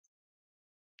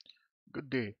Good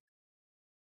day.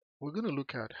 We're going to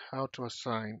look at how to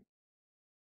assign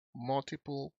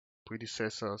multiple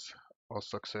predecessors or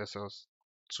successors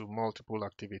to multiple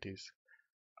activities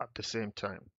at the same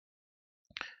time.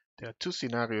 There are two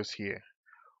scenarios here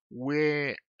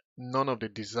where none of the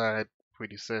desired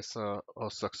predecessor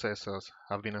or successors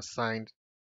have been assigned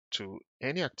to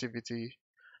any activity,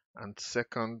 and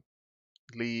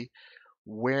secondly,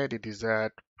 where the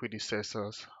desired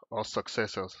predecessors or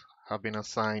successors have been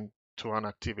assigned to an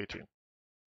activity.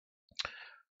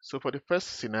 So for the first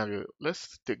scenario,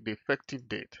 let's take the effective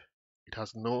date. It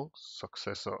has no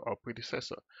successor or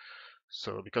predecessor.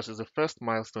 So because it's the first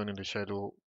milestone in the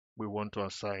schedule, we want to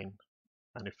assign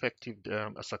an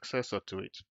a successor to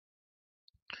it.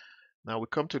 Now we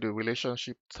come to the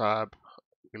relationships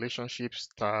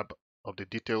tab of the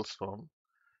details form.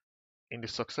 In the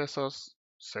successors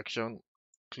section,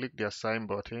 click the assign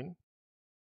button,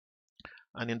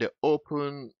 and in the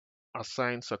open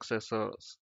assign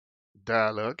successors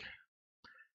dialog,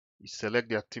 you select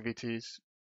the activities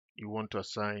you want to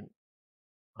assign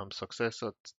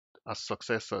successor as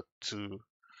successor to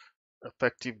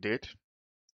effective date.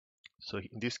 So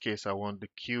in this case, I want the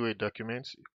QA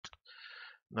documents.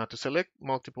 Now to select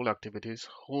multiple activities,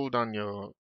 hold down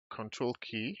your control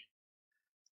key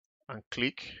and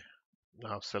click.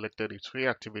 Now I've selected the three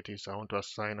activities I want to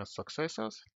assign as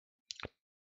successors.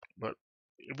 But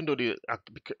even though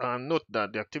note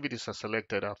that the activities are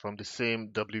selected are from the same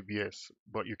WBS,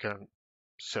 but you can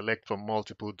select from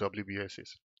multiple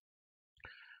WBSs.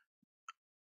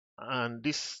 And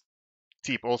this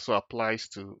tip also applies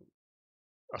to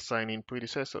assigning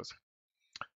predecessors.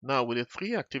 Now, with the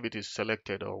three activities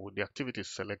selected or with the activities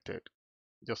selected,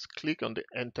 just click on the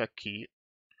Enter key,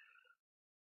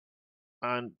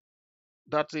 and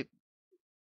that's it.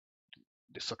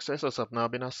 The successors have now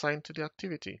been assigned to the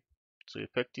activity. So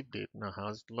effective date now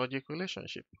has logic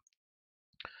relationship.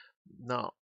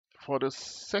 Now, for the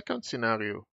second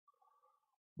scenario,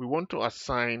 we want to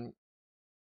assign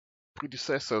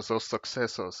predecessors or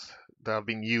successors that have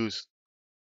been used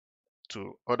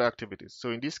to other activities. So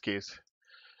in this case,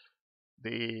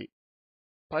 the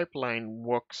pipeline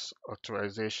works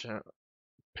authorization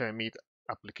permit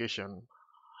application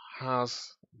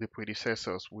has the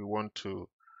predecessors we want to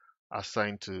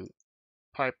assign to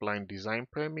pipeline design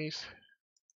premise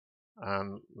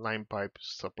and line pipe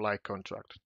supply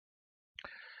contract.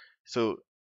 So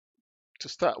to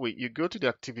start with, you go to the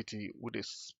activity with the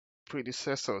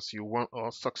predecessors you want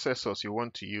or successors you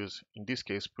want to use. In this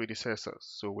case, predecessors.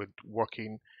 So we're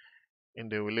working in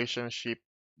the relationship,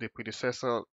 the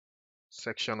predecessor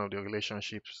section of the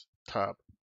relationships tab.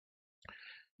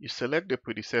 You select the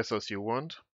predecessors you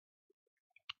want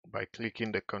by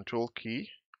clicking the control key.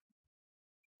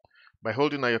 By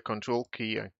holding down your control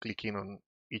key and clicking on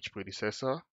each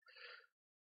predecessor,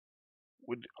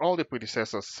 with all the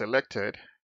predecessors selected,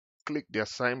 click the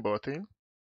assign button,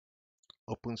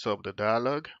 opens up the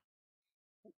dialog,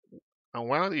 and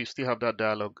while you still have that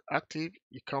dialog active,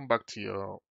 you come back to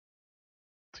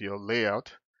your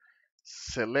layout,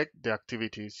 select the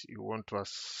activities you want to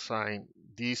assign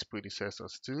these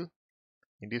predecessors to.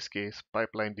 In this case,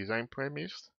 pipeline design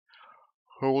premise.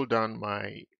 Hold down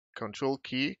my control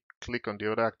key, click on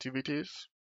the other activities.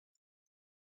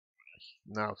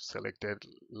 Now selected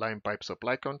line pipe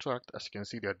supply contract. As you can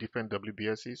see, there are different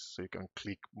WBSs, so you can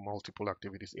click multiple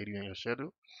activities aiding in your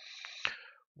schedule.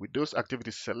 With those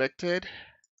activities selected,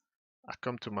 I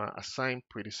come to my assign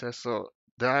predecessor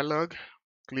dialog,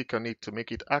 click on it to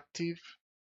make it active,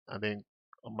 and then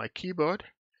on my keyboard,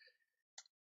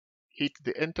 hit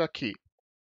the enter key.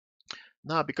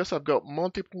 Now, because I've got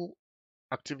multiple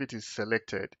activities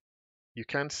selected, you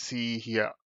can't see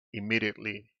here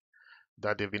immediately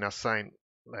that they've been assigned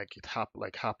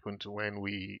like happened when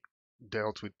we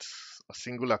dealt with a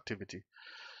single activity.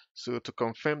 So to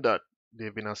confirm that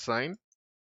they've been assigned,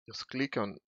 just click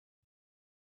on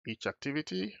each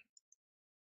activity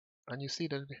and you see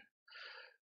that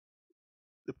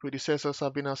the predecessors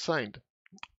have been assigned.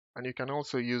 And you can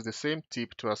also use the same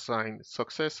tip to assign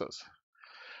successors.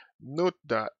 Note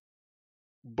that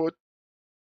both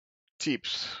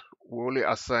tips will only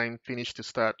assign finish to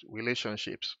start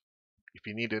relationships. If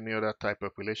you need any other type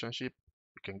of relationship,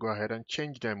 you can go ahead and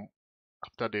change them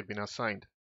after they've been assigned.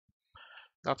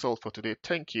 That's all for today.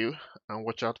 Thank you, and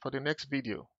watch out for the next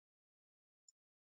video.